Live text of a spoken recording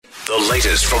The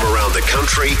latest from around the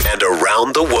country and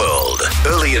around the world.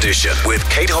 Early Edition with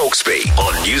Kate Hawkesby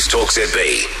on News Talk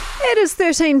ZB. It is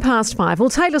 5:13. Well,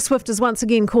 Taylor Swift has once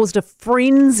again caused a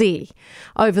frenzy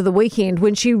over the weekend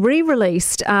when she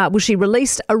released a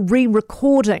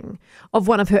re-recording of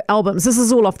one of her albums. This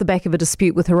is all off the back of a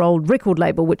dispute with her old record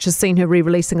label, which has seen her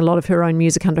re-releasing a lot of her own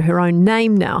music under her own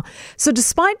name now. So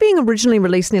despite being originally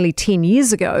released nearly 10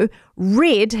 years ago,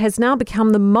 Red has now become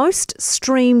the most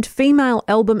streamed female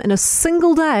album in a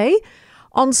single day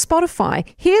on Spotify.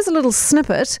 Here's a little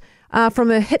snippet from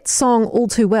her hit song All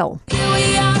Too Well. Here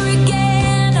we are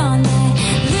again on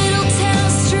that little town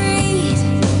street.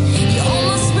 You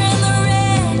almost ran the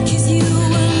red 'cause you were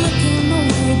looking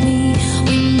over at me.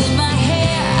 Wind in my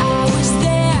hair, I was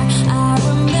there. I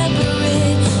remember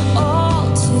it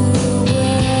all too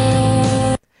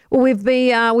well.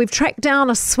 Well, we've tracked down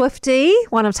a Swiftie,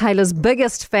 one of Taylor's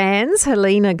biggest fans,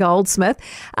 Helena Goldsmith.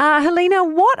 Helena,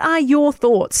 what are your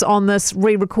thoughts on this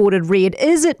re-recorded Red?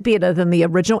 Is it better than the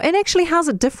original? And actually, how's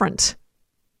it different?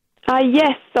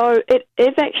 Yes, so it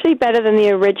is actually better than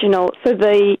the original. So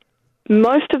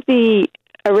most of the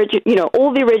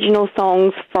all the original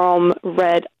songs from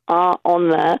Red are on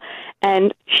there,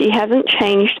 and she hasn't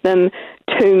changed them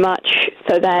too much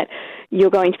so that you're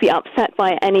going to be upset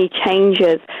by any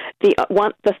changes.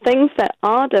 The things that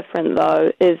are different,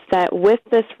 though, is that with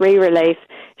this re-release,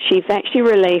 she's actually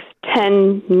released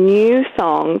 10 new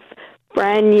songs,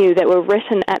 brand new, that were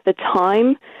written at the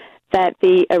time that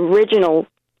the original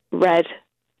Red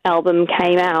album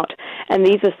came out. And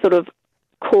these are sort of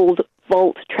called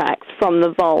vault tracks from the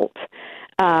vault.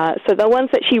 So the ones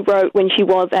that she wrote when she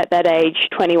was at that age,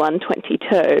 21,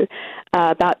 22,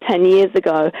 about 10 years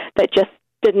ago, that just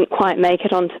didn't quite make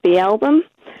it onto the album.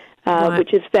 Right.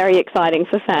 Which is very exciting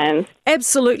for fans.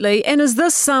 Absolutely. And is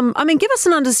this, give us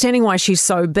an understanding why she's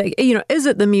so big. Is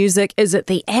it the music? Is it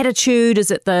the attitude? Is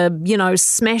it the,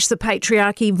 smash the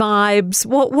patriarchy vibes?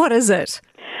 What is it?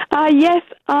 Yes,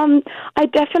 I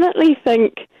definitely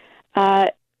think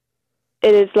it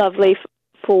is lovely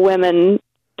for women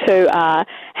to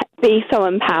be so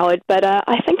empowered, but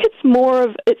I think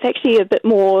it's actually a bit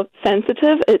more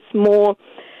sensitive. It's more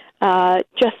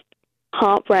just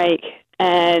heartbreak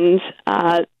and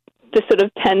the sort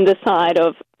of tender side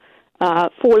of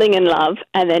falling in love,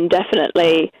 and then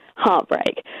definitely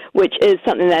heartbreak, which is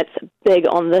something that's big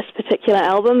on this particular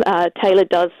album. Taylor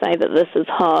does say that this is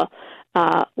her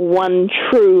one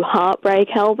true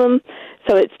heartbreak album,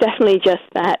 so it's definitely just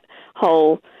that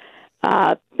whole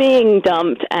being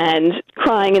dumped and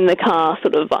crying in the car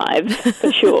sort of vibe,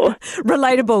 for sure.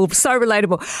 Relatable, so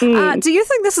relatable. Do you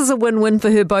think this is a win-win for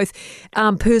her both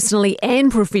personally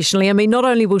and professionally? I mean, not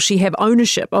only will she have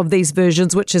ownership of these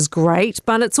versions, which is great,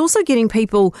 but it's also getting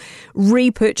people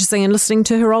repurchasing and listening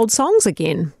to her old songs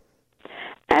again.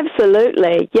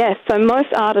 Absolutely, yes. So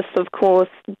most artists, of course,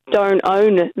 don't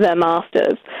own their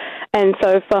masters. And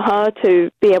so for her to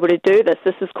be able to do this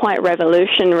is quite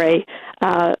revolutionary.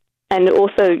 And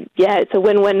also, it's a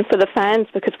win-win for the fans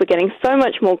because we're getting so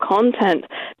much more content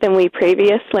than we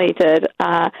previously did.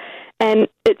 And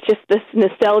it's just this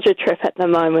nostalgia trip at the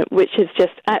moment, which is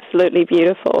just absolutely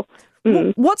beautiful.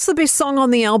 What's the best song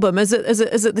on the album? Is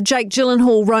it the Jake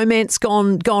Gyllenhaal romance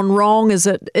gone wrong? Is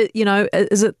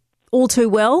it All Too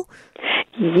Well?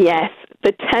 Yes,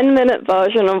 the 10-minute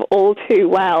version of All Too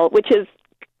Well, which is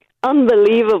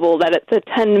unbelievable that it's a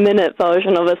 10-minute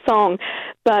version of a song,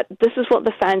 but this is what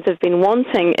the fans have been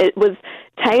wanting. It was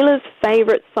Taylor's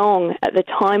favorite song at the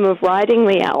time of writing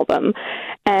the album,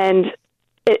 and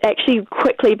it actually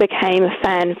quickly became a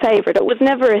fan favorite. It was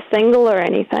never a single or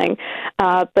anything,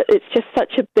 but it's just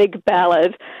such a big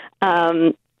ballad,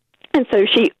 and so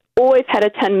she always had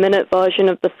a 10-minute version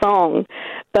of the song,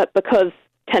 but because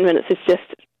 10 minutes is just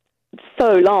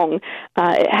so long,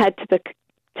 it had to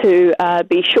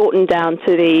be shortened down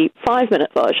to the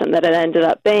 5-minute version that it ended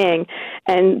up being.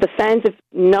 And the fans have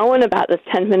known about this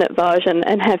 10-minute version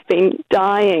and have been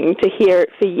dying to hear it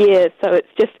for years. So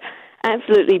it's just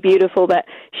absolutely beautiful that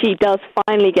she does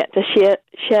finally get to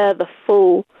share the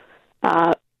full,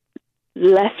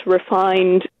 less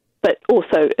refined, but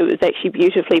also it was actually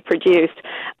beautifully produced,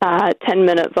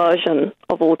 10-minute version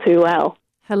of All Too Well.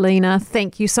 Helena,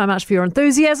 thank you so much for your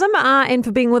enthusiasm and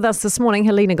for being with us this morning.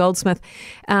 Helena Goldsmith,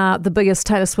 the biggest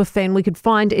Taylor Swift fan we could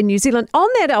find in New Zealand. On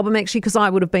that album, actually, because I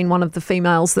would have been one of the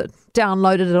females that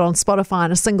downloaded it on Spotify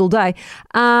in a single day,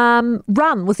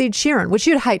 Run with Ed Sheeran, which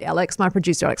you'd hate, Alex. My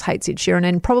producer, Alex, hates Ed Sheeran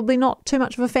and probably not too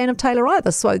much of a fan of Taylor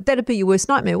either. So that'd be your worst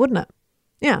nightmare, wouldn't it?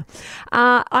 Yeah.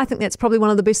 I think that's probably one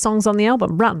of the best songs on the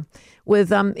album, Run,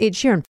 with Ed Sheeran.